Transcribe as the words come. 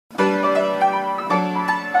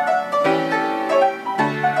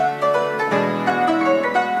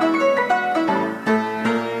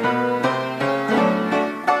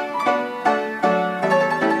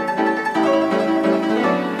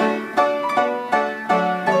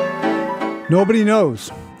Nobody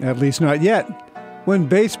knows, at least not yet, when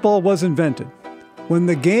baseball was invented, when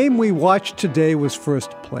the game we watch today was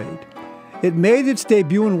first played. It made its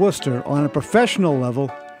debut in Worcester on a professional level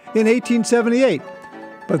in 1878,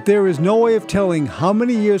 but there is no way of telling how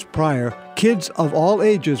many years prior kids of all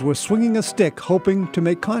ages were swinging a stick hoping to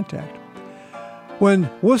make contact. When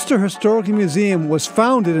Worcester Historical Museum was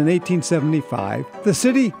founded in 1875, the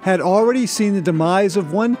city had already seen the demise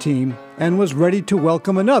of one team and was ready to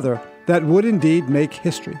welcome another that would indeed make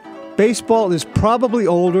history. Baseball is probably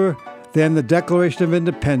older than the Declaration of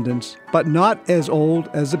Independence, but not as old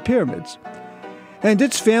as the pyramids. And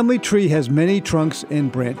its family tree has many trunks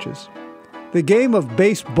and branches. The game of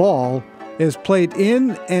baseball, as played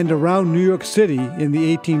in and around New York City in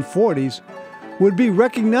the 1840s, would be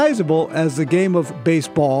recognizable as the game of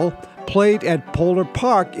baseball played at Polar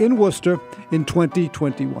Park in Worcester in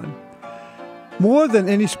 2021. More than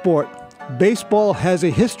any sport, baseball has a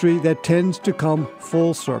history that tends to come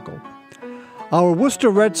full circle. Our Worcester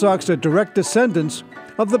Red Sox are direct descendants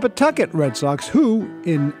of the Pawtucket Red Sox, who,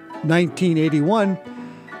 in 1981,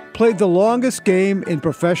 played the longest game in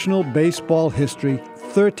professional baseball history,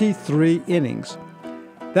 33 innings.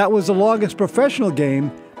 That was the longest professional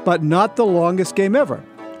game, but not the longest game ever.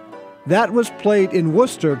 That was played in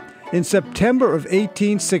Worcester in September of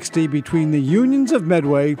 1860 between the Unions of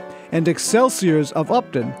Medway and Excelsiors of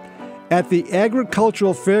Upton at the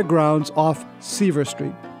Agricultural Fairgrounds off Seaver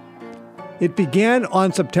Street. It began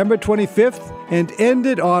on September 25th and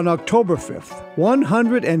ended on October 5th.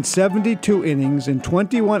 172 innings in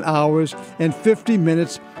 21 hours and 50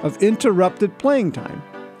 minutes of interrupted playing time.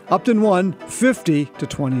 Upton won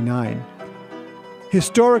 50-29.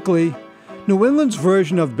 Historically, New England's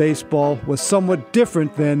version of baseball was somewhat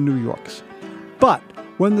different than New York's. But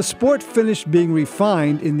when the sport finished being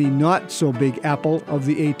refined in the not-so-big apple of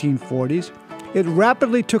the 1840s, it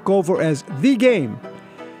rapidly took over as the game,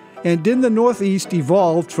 and in the Northeast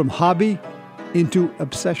evolved from hobby into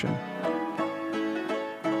obsession.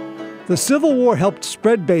 The Civil War helped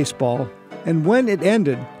spread baseball, and when it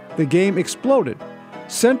ended, the game exploded.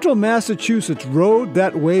 Central Massachusetts rode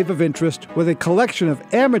that wave of interest with a collection of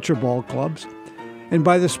amateur ball clubs, and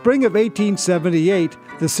by the spring of 1878,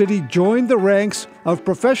 the city joined the ranks of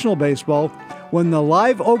professional baseball when the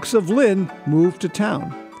Live Oaks of Lynn moved to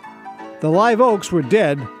town. The Live Oaks were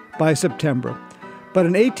dead by September, but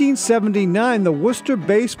in 1879, the Worcester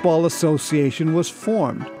Baseball Association was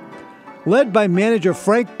formed. Led by manager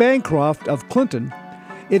Frank Bancroft of Clinton,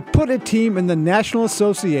 it put a team in the National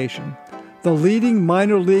Association, the leading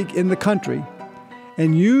minor league in the country,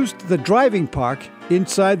 and used the driving park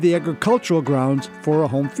inside the agricultural grounds for a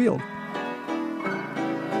home field.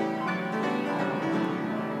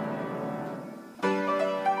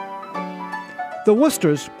 The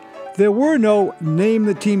Worcesters, there were no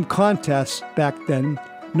name-the-team contests back then,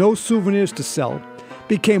 no souvenirs to sell,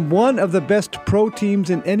 became one of the best pro teams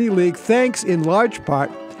in any league thanks in large part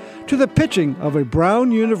to the pitching of a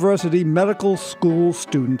Brown University Medical School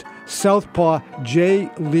student, Southpaw J.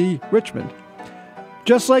 Lee Richmond.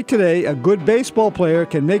 Just like today, a good baseball player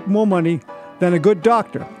can make more money than a good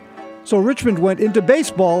doctor. So Richmond went into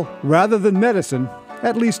baseball rather than medicine,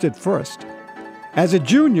 at least at first. As a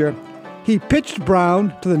junior, he pitched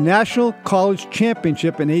Brown to the National College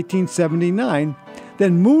Championship in 1879,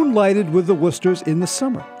 then moonlighted with the Worcesters in the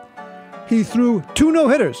summer. He threw 2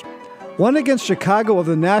 no-hitters, one against Chicago of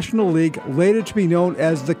the National League, later to be known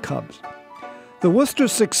as the Cubs. The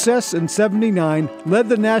Worcester's success in '79 led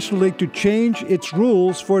the National League to change its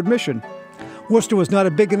rules for admission. Worcester was not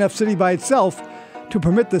a big enough city by itself to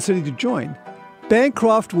permit the city to join.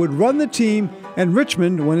 Bancroft would run the team, and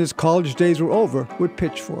Richmond, when his college days were over, would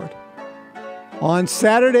pitch for it. On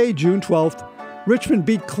Saturday, June 12th, Richmond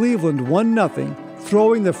beat Cleveland 1-0,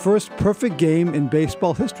 throwing the first perfect game in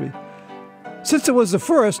baseball history. Since it was the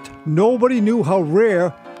first, nobody knew how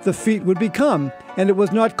rare the feat would become, and it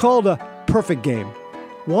was not called a perfect game.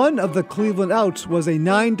 One of the Cleveland outs was a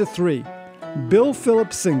 9-3. Bill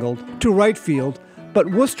Phillips singled to right field, but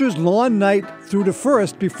Worcester's Lon Knight threw to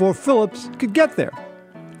first before Phillips could get there.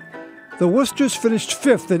 The Worcesters finished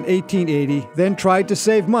 5th in 1880, then tried to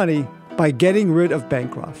save money by getting rid of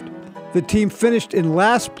Bancroft. The team finished in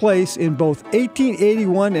last place in both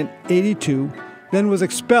 1881 and 82, then was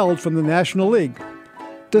expelled from the National League.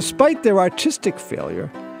 Despite their artistic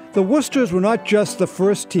failure, the Worcesters were not just the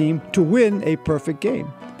first team to win a perfect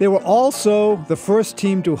game. They were also the first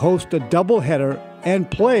team to host a doubleheader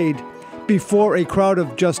and played before a crowd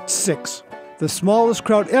of just 6, the smallest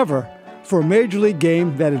crowd ever for a Major League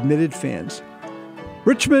game that admitted fans.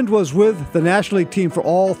 Richmond was with the National League team for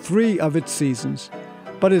all 3 of its seasons.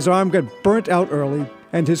 but his arm got burnt out early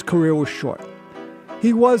and his career was short.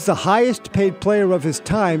 He was the highest paid player of his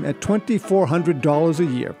time at $2,400 a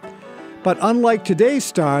year, but unlike today's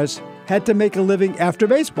stars, had to make a living after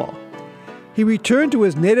baseball. He returned to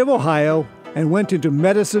his native Ohio and went into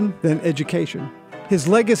medicine, then education. His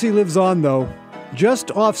legacy lives on, though.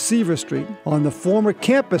 Just off Seaver Street, on the former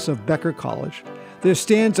campus of Becker College, there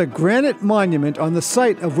stands a granite monument on the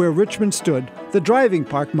site of where Richmond stood, the driving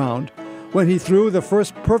park mound, when he threw the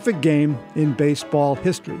first perfect game in baseball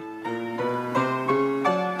history.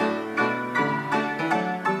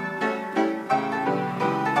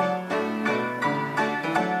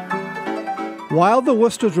 While the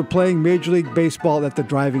Worcesters were playing Major League Baseball at the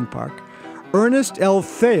driving park, Ernest L.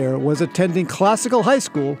 Thayer was attending Classical High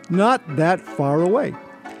School not that far away.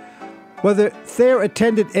 Whether Thayer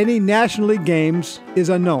attended any National League games is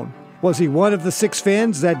unknown. Was he one of the 6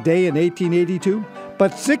 fans that day in 1882?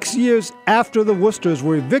 But 6 years after the Worcesters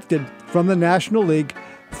were evicted from the National League,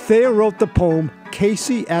 Thayer wrote the poem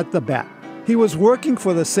Casey at the Bat. He was working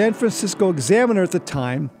for the San Francisco Examiner at the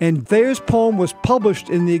time, and Thayer's poem was published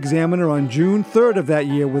in the Examiner on June 3rd of that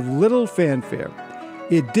year with little fanfare.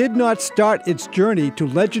 It did not start its journey to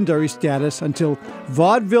legendary status until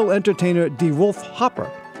vaudeville entertainer D. Wolf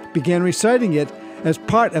Hopper began reciting it as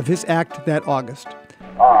part of his act that August.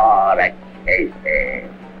 Oh, the Casey.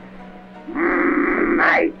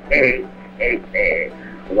 My Casey.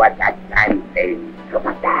 What a time thing to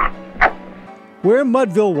attack. Where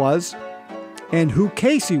Mudville was, and who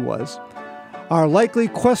Casey was, are likely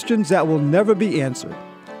questions that will never be answered.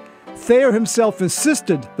 Thayer himself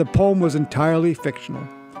insisted the poem was entirely fictional.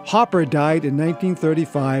 Hopper died in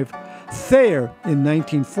 1935, Thayer in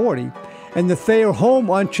 1940, and the Thayer home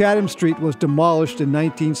on Chatham Street was demolished in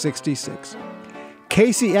 1966.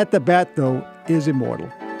 Casey at the Bat, though, is immortal.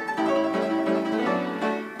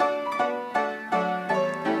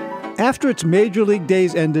 After its major league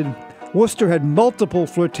days ended, Worcester had multiple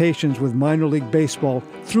flirtations with minor league baseball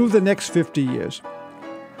through the next 50 years.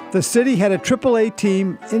 The city had a AAA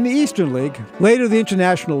team in the Eastern League, later the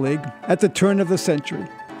International League, at the turn of the century.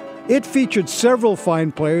 It featured several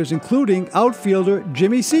fine players, including outfielder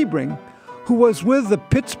Jimmy Sebring, who was with the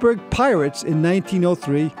Pittsburgh Pirates in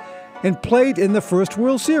 1903 and played in the first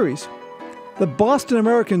World Series. The Boston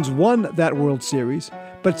Americans won that World Series,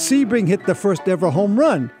 but Sebring hit the first ever home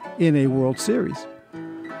run in a World Series.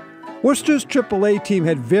 Worcester's AAA team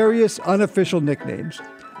had various unofficial nicknames,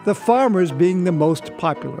 the Farmers being the most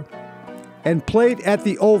popular, and played at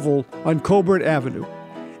the Oval on Coburn Avenue.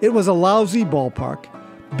 It was a lousy ballpark,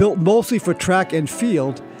 built mostly for track and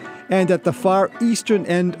field, and at the far eastern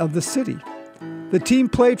end of the city. The team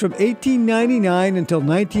played from 1899 until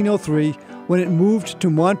 1903, when it moved to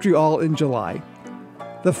Montreal in July.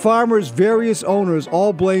 The Farmers' various owners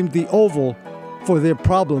all blamed the Oval for their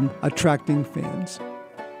problem attracting fans.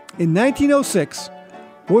 In 1906,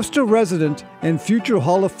 Worcester resident and future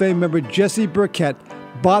Hall of Fame member Jesse Burkett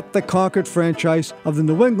bought the Concord franchise of the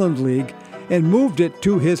New England League and moved it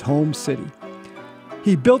to his home city.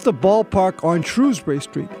 He built a ballpark on Shrewsbury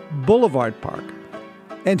Street, Boulevard Park,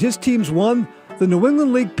 and his teams won the New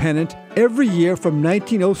England League pennant every year from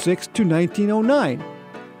 1906 to 1909.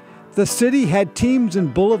 The city had teams in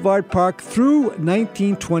Boulevard Park through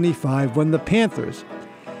 1925 when the Panthers,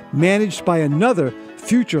 managed by another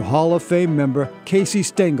future Hall of Fame member, Casey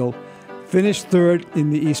Stengel, finished third in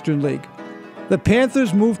the Eastern League. The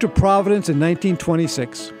Panthers moved to Providence in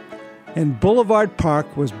 1926, and Boulevard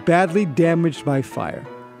Park was badly damaged by fire.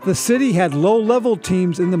 The city had low-level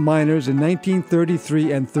teams in the minors in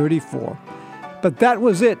 1933 and 34, but that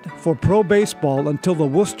was it for pro baseball until the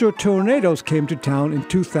Worcester Tornadoes came to town in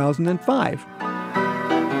 2005.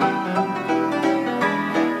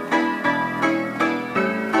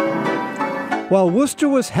 While Worcester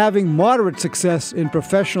was having moderate success in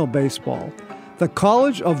professional baseball, the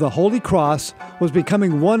College of the Holy Cross was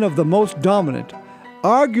becoming one of the most dominant,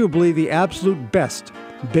 arguably the absolute best,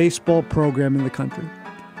 baseball program in the country.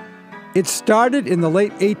 It started in the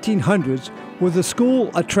late 1800s with the school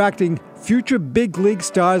attracting future big league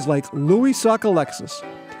stars like Louis Sockalexis.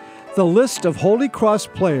 The list of Holy Cross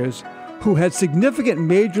players who had significant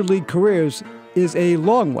major league careers is a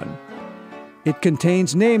long one. It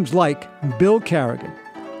contains names like Bill Carrigan,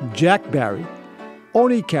 Jack Barry,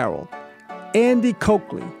 Oni Carroll, Andy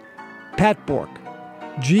Coakley, Pat Bork,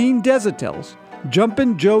 Gene Desautel,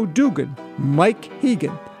 Jumpin' Joe Dugan, Mike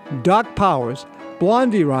Hegan, Doc Powers,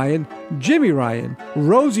 Blondie Ryan, Jimmy Ryan,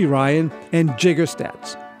 Rosie Ryan, and Jigger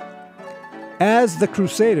Stats. As the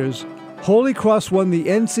Crusaders, Holy Cross won the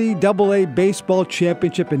NCAA Baseball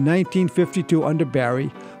Championship in 1952 under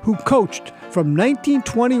Barry, who coached from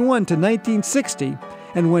 1921 to 1960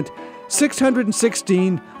 and went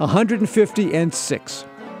 616, 150, and 6.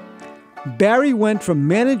 Barry went from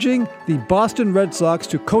managing the Boston Red Sox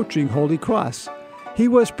to coaching Holy Cross. He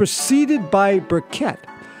was preceded by Burkett,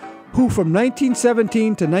 who from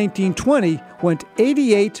 1917 to 1920 went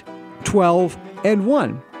 88, 12, and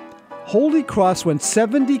 1. Holy Cross went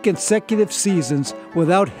 70 consecutive seasons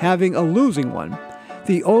without having a losing one.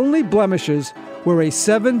 The only blemishes were a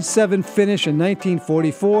 7-7 finish in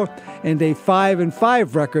 1944 and a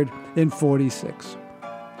 5-5 record in 46.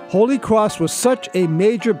 Holy Cross was such a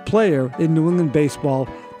major player in New England baseball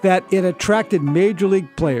that it attracted major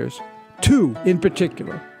league players, two in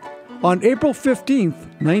particular. On April 15,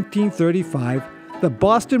 1935, the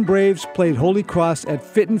Boston Braves played Holy Cross at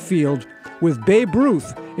Fitton Field with Babe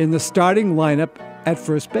Ruth in the starting lineup at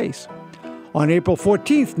first base. On April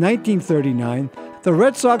 14, 1939, the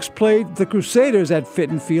Red Sox played the Crusaders at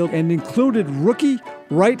Fitton Field and included rookie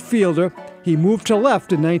right fielder, he moved to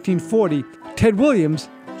left in 1940, Ted Williams.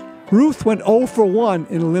 Ruth went 0 for 1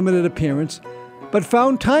 in a limited appearance, but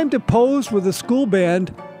found time to pose with the school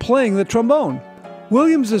band playing the trombone.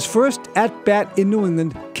 Williams' first at-bat in New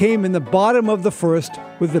England came in the bottom of the first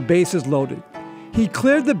with the bases loaded. He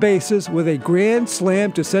cleared the bases with a grand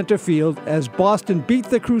slam to center field as Boston beat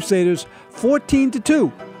the Crusaders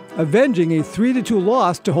 14-2, avenging a 3-2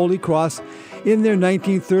 loss to Holy Cross in their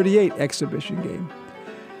 1938 exhibition game.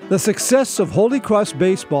 The success of Holy Cross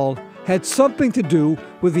baseball had something to do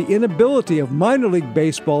with the inability of minor league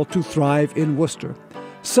baseball to thrive in Worcester.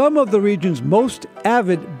 Some of the region's most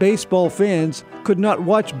avid baseball fans could not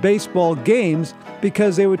watch baseball games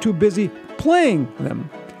because they were too busy playing them.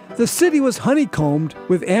 The city was honeycombed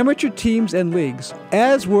with amateur teams and leagues,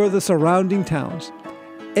 as were the surrounding towns.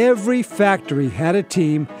 Every factory had a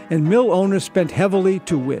team, and mill owners spent heavily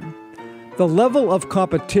to win. The level of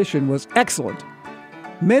competition was excellent.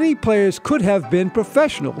 Many players could have been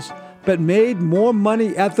professionals, but made more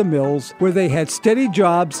money at the mills where they had steady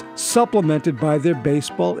jobs supplemented by their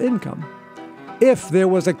baseball income. If there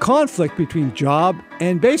was a conflict between job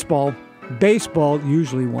and baseball, baseball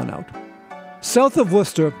usually won out. South of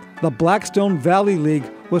Worcester, the Blackstone Valley League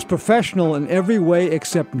was professional in every way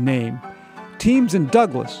except name. Teams in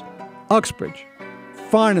Douglas, Uxbridge,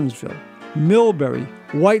 Farnhamsville, Millbury,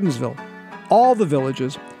 Whitensville, all the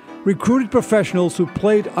villages, recruited professionals who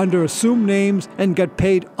played under assumed names and got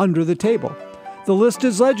paid under the table. The list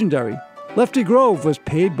is legendary. Lefty Grove was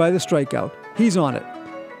paid by the strikeout. He's on it.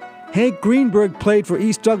 Hank Greenberg played for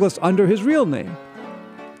East Douglas under his real name.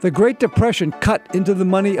 The Great Depression cut into the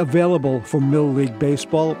money available for Mill League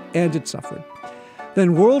baseball, and it suffered.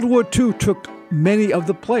 Then World War II took many of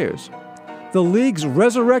the players. The leagues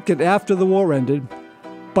resurrected after the war ended,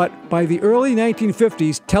 but by the early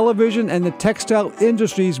 1950s, television and the textile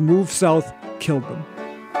industries moved south, killed them.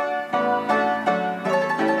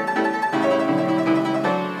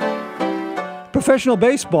 Professional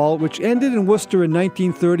baseball, which ended in Worcester in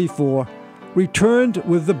 1934, returned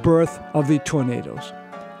with the birth of the Tornadoes.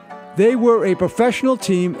 They were a professional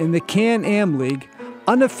team in the Can-Am League,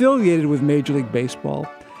 unaffiliated with Major League Baseball,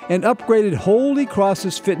 and upgraded Holy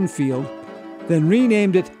Cross's Fitton Field, then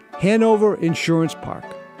renamed it Hanover Insurance Park.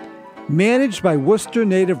 Managed by Worcester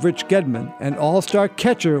native Rich Gedman, an all-star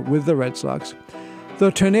catcher with the Red Sox,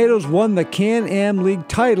 the Tornadoes won the Can-Am League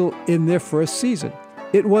title in their first season.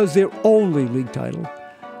 It was their only league title.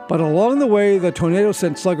 But along the way, the Tornadoes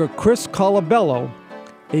sent slugger Chris Colabello,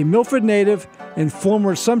 a Milford native and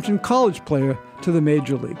former Assumption College player, to the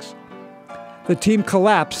major leagues. The team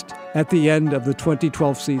collapsed at the end of the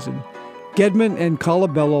 2012 season. Gedman and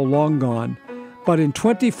Colabello long gone. But in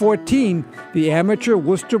 2014, the amateur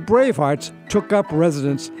Worcester Bravehearts took up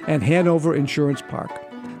residence at Hanover Insurance Park.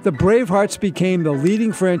 The Bravehearts became the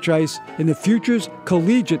leading franchise in the Futures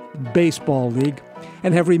Collegiate Baseball League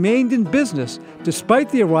and have remained in business despite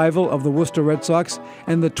the arrival of the Worcester Red Sox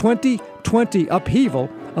and the 2020 upheaval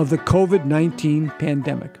of the COVID-19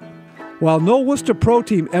 pandemic. While no Worcester pro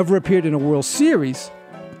team ever appeared in a World Series,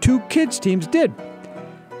 two kids teams did.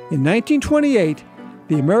 In 1928,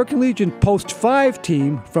 the American Legion Post 5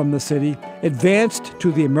 team from the city advanced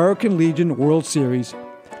to the American Legion World Series,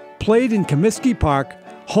 played in Comiskey Park,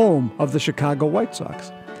 home of the Chicago White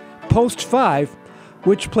Sox. Post 5,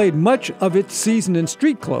 which played much of its season in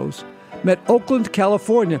street clothes, met Oakland,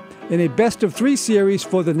 California in a best-of-3 series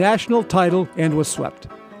for the national title and was swept.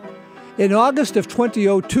 In August of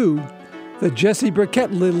 2002, the Jesse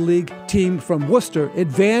Burkett Little League team from Worcester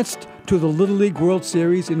advanced to the Little League World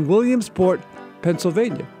Series in Williamsport,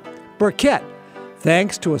 Pennsylvania. Burkett,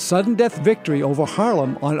 thanks to a sudden death victory over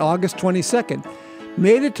Harlem on August 22nd,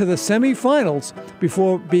 made it to the semifinals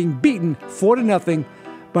before being beaten 4-0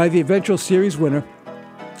 by the eventual series winner,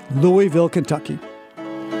 Louisville, Kentucky.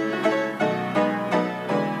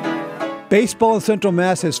 Baseball in Central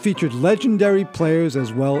Mass has featured legendary players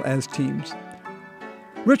as well as teams.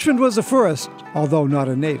 Richmond was the first, although not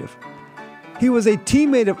a native. He was a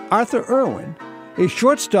teammate of Arthur Irwin, a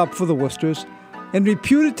shortstop for the Worcesters, and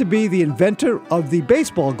reputed to be the inventor of the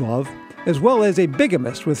baseball glove, as well as a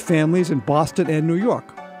bigamist with families in Boston and New York.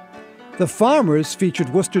 The Farmers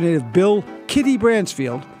featured Worcester native Bill "Kitty"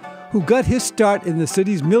 Bransfield, who got his start in the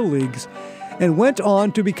city's mill leagues and went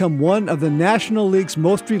on to become one of the National League's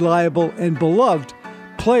most reliable and beloved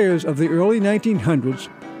players of the early 1900s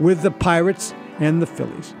with the Pirates and the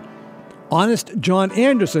Phillies. Honest John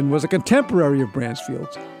Anderson was a contemporary of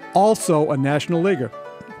Bransfield's, also a National Leaguer.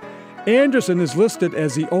 Anderson is listed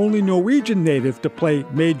as the only Norwegian native to play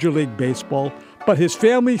Major League Baseball, but his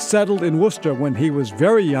family settled in Worcester when he was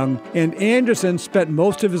very young, and Anderson spent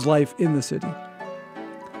most of his life in the city.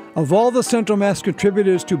 Of all the Central Mass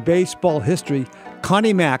contributors to baseball history,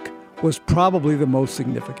 Connie Mack was probably the most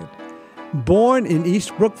significant. Born in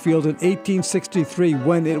East Brookfield in 1863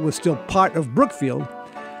 when it was still part of Brookfield,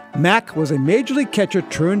 Mack was a major league catcher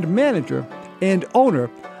turned manager and owner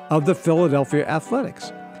of the Philadelphia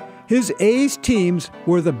Athletics. His A's teams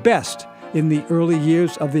were the best in the early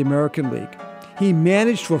years of the American League. He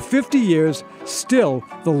managed for 50 years, still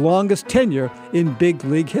the longest tenure in big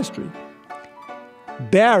league history.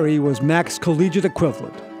 Barry was Mack's collegiate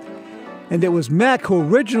equivalent, and it was Mack who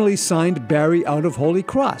originally signed Barry out of Holy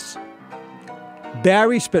Cross.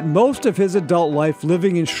 Barry spent most of his adult life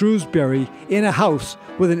living in Shrewsbury in a house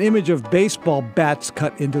with an image of baseball bats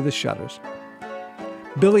cut into the shutters.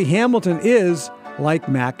 Billy Hamilton is, like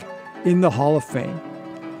Mack, in the Hall of Fame.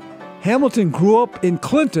 Hamilton grew up in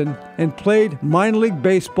Clinton and played minor league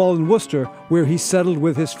baseball in Worcester, where he settled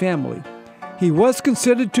with his family. He was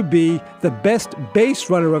considered to be the best base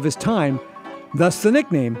runner of his time, thus the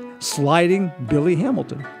nickname Sliding Billy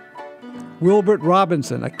Hamilton. Wilbert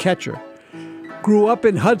Robinson, a catcher, grew up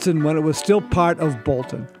in Hudson when it was still part of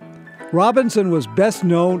Bolton. Robinson was best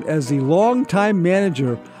known as the longtime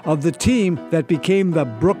manager of the team that became the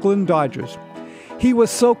Brooklyn Dodgers. He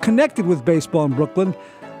was so connected with baseball in Brooklyn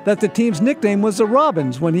that the team's nickname was the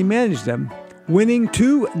Robins when he managed them, winning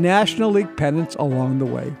 2 National League pennants along the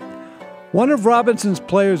way. One of Robinson's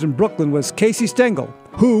players in Brooklyn was Casey Stengel,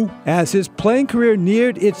 who, as his playing career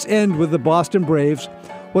neared its end with the Boston Braves,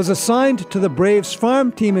 was assigned to the Braves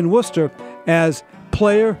farm team in Worcester as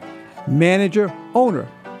player, manager, owner.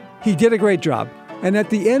 He did a great job, and at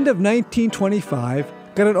the end of 1925,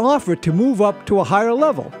 got an offer to move up to a higher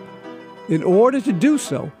level. In order to do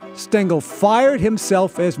so, Stengel fired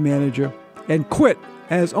himself as manager and quit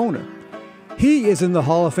as owner. He is in the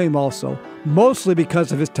Hall of Fame also, mostly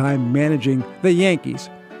because of his time managing the Yankees.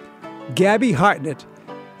 Gabby Hartnett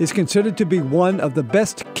is considered to be one of the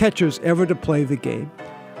best catchers ever to play the game.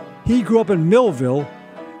 He grew up in Millville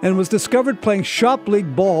and was discovered playing shop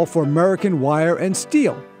league ball for American Wire and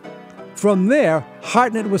Steel. From there,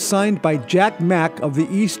 Hartnett was signed by Jack Mack of the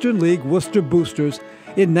Eastern League Worcester Boosters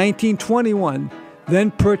in 1921,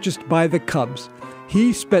 then purchased by the Cubs.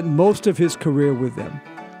 He spent most of his career with them.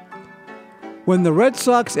 When the Red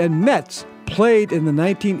Sox and Mets played in the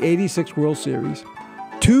 1986 World Series,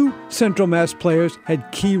 2 Central Mass players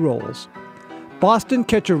had key roles. Boston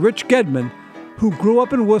catcher Rich Gedman, who grew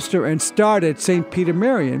up in Worcester and starred at St. Peter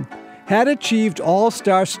Marion, had achieved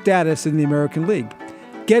all-star status in the American League.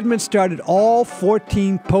 Gedman started all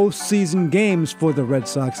 14 postseason games for the Red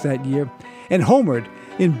Sox that year and homered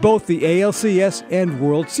in both the ALCS and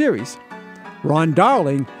World Series. Ron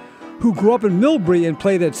Darling, who grew up in Millbury and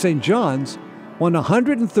played at St. John's, won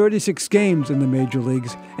 136 games in the major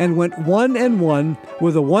leagues and went 1-1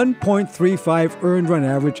 with a 1.35 earned run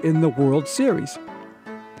average in the World Series.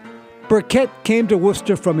 Burkett came to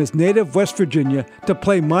Worcester from his native West Virginia to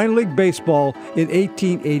play minor league baseball in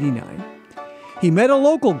 1889. He met a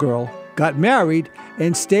local girl, got married,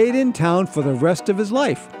 and stayed in town for the rest of his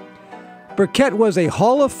life. Burkett was a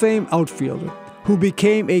Hall of Fame outfielder who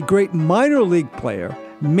became a great minor league player,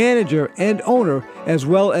 manager, and owner, as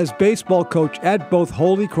well as baseball coach at both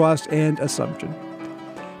Holy Cross and Assumption.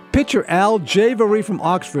 Pitcher Al Javery from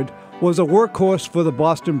Oxford was a workhorse for the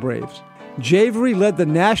Boston Braves. Javery led the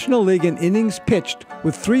National League in innings pitched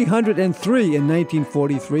with 303 in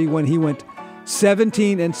 1943 when he went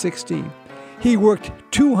 17-16. He worked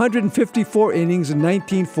 254 innings in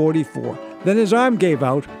 1944. Then his arm gave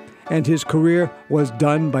out, and his career was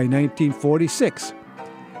done by 1946.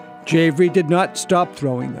 Javery did not stop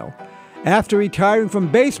throwing, though. After retiring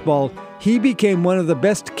from baseball, he became one of the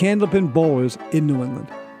best candlepin bowlers in New England.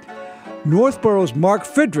 Northborough's Mark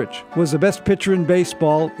Fidrich was the best pitcher in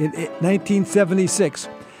baseball in 1976,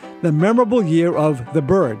 the memorable year of the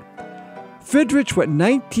Bird. Fidrych went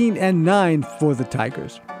 19-9 for the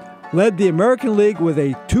Tigers, led the American League with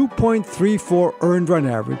a 2.34 earned run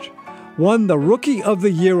average, won the Rookie of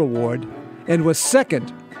the Year award, and was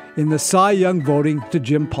second in the Cy Young voting to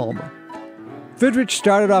Jim Palmer. Fidrych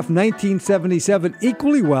started off 1977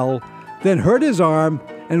 equally well, then hurt his arm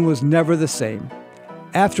and was never the same.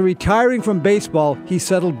 After retiring from baseball, he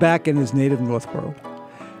settled back in his native Northborough.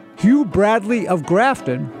 Hugh Bradley of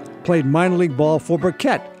Grafton played minor league ball for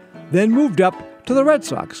Burkett, then moved up to the Red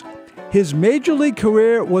Sox. His major league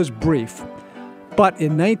career was brief, but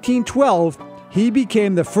in 1912, he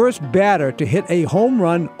became the first batter to hit a home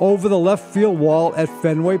run over the left field wall at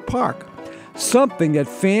Fenway Park, something that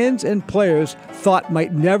fans and players thought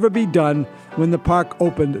might never be done when the park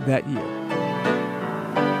opened that year.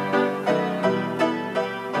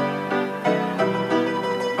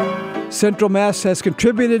 Central Mass has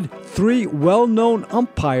contributed 3 well-known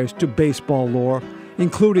umpires to baseball lore,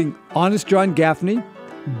 including Honest John Gaffney,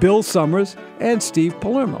 Bill Summers, and Steve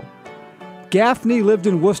Palermo. Gaffney lived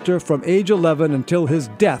in Worcester from age 11 until his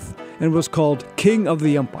death and was called King of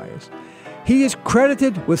the Umpires. He is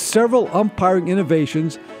credited with several umpiring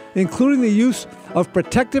innovations, including the use of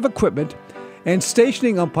protective equipment and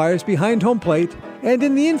stationing umpires behind home plate and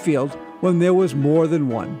in the infield when there was more than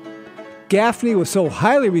one. Gaffney was so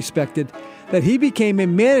highly respected that he became a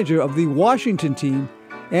manager of the Washington team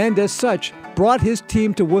and, as such, brought his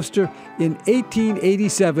team to Worcester in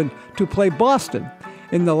 1887 to play Boston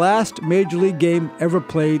in the last Major League game ever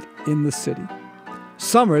played in the city.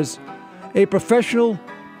 Summers, a professional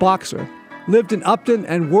boxer, lived in Upton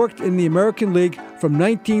and worked in the American League from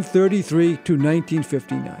 1933 to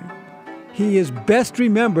 1959. He is best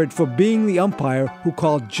remembered for being the umpire who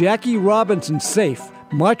called Jackie Robinson safe,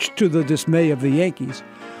 much to the dismay of the Yankees,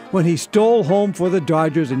 when he stole home for the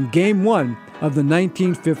Dodgers in Game 1 of the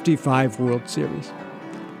 1955 World Series.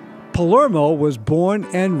 Palermo was born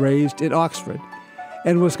and raised in Oxford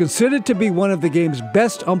and was considered to be one of the game's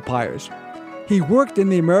best umpires. He worked in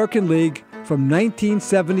the American League from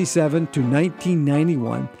 1977 to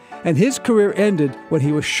 1991, and his career ended when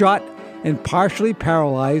he was shot and partially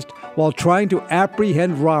paralyzed while trying to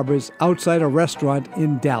apprehend robbers outside a restaurant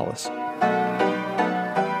in Dallas.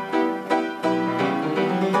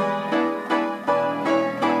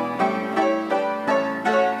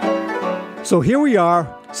 So here we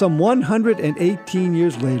are, some 118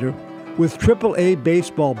 years later, with AAA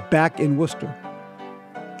baseball back in Worcester.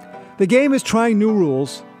 The game is trying new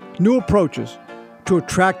rules, new approaches to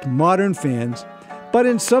attract modern fans, but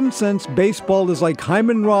in some sense, baseball is like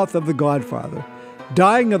Hyman Roth of The Godfather,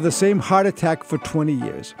 dying of the same heart attack for 20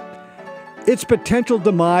 years. Its potential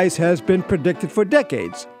demise has been predicted for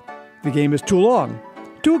decades. The game is too long,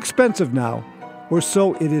 too expensive now, or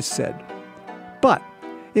so it is said. But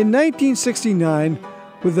in 1969,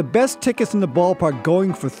 with the best tickets in the ballpark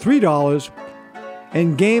going for $3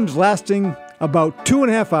 and games lasting about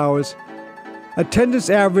 2.5 hours, attendance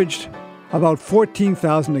averaged about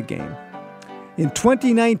 14,000 a game. In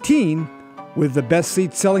 2019, with the best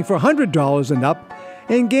seats selling for $100 and up,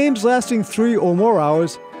 and games lasting 3 or more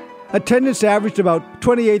hours, attendance averaged about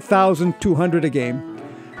 28,200 a game.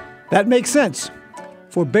 That makes sense,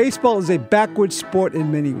 for baseball is a backward sport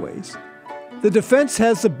in many ways. The defense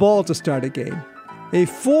has the ball to start a game. A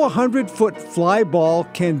 400-foot fly ball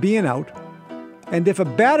can be an out, and if a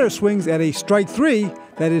batter swings at a strike 3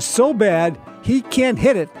 that is so bad he can't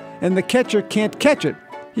hit it and the catcher can't catch it,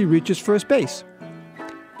 he reaches first base.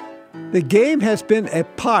 The game has been a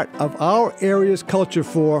part of our area's culture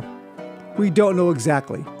for, we don't know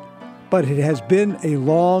exactly, but it has been a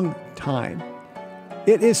long time.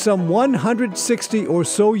 It is some 160 or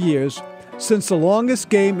so years since the longest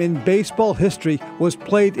game in baseball history was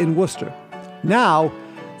played in Worcester. Now,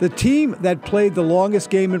 the team that played the longest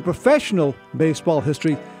game in professional baseball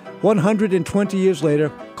history 120 years later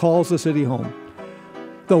calls the city home.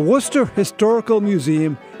 The Worcester Historical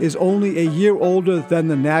Museum is only a year older than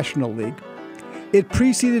the National League. It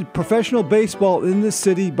preceded professional baseball in this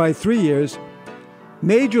city by 3 years,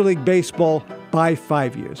 Major League Baseball by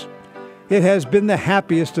 5 years. It has been the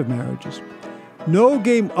happiest of marriages. No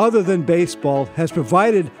game other than baseball has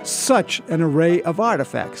provided such an array of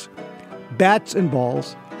artifacts. Bats and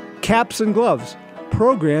balls, caps and gloves,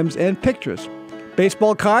 programs and pictures.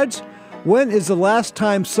 Baseball cards? When is the last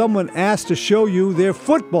time someone asked to show you their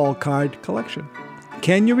football card collection?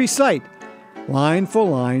 Can you recite, line for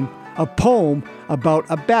line, a poem about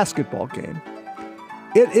a basketball game?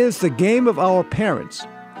 It is the game of our parents,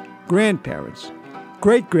 grandparents,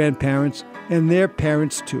 great-grandparents, and their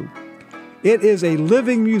parents too. It is a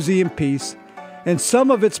living museum piece, and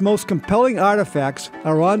some of its most compelling artifacts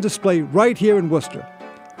are on display right here in Worcester.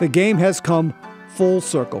 The game has come full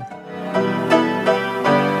circle.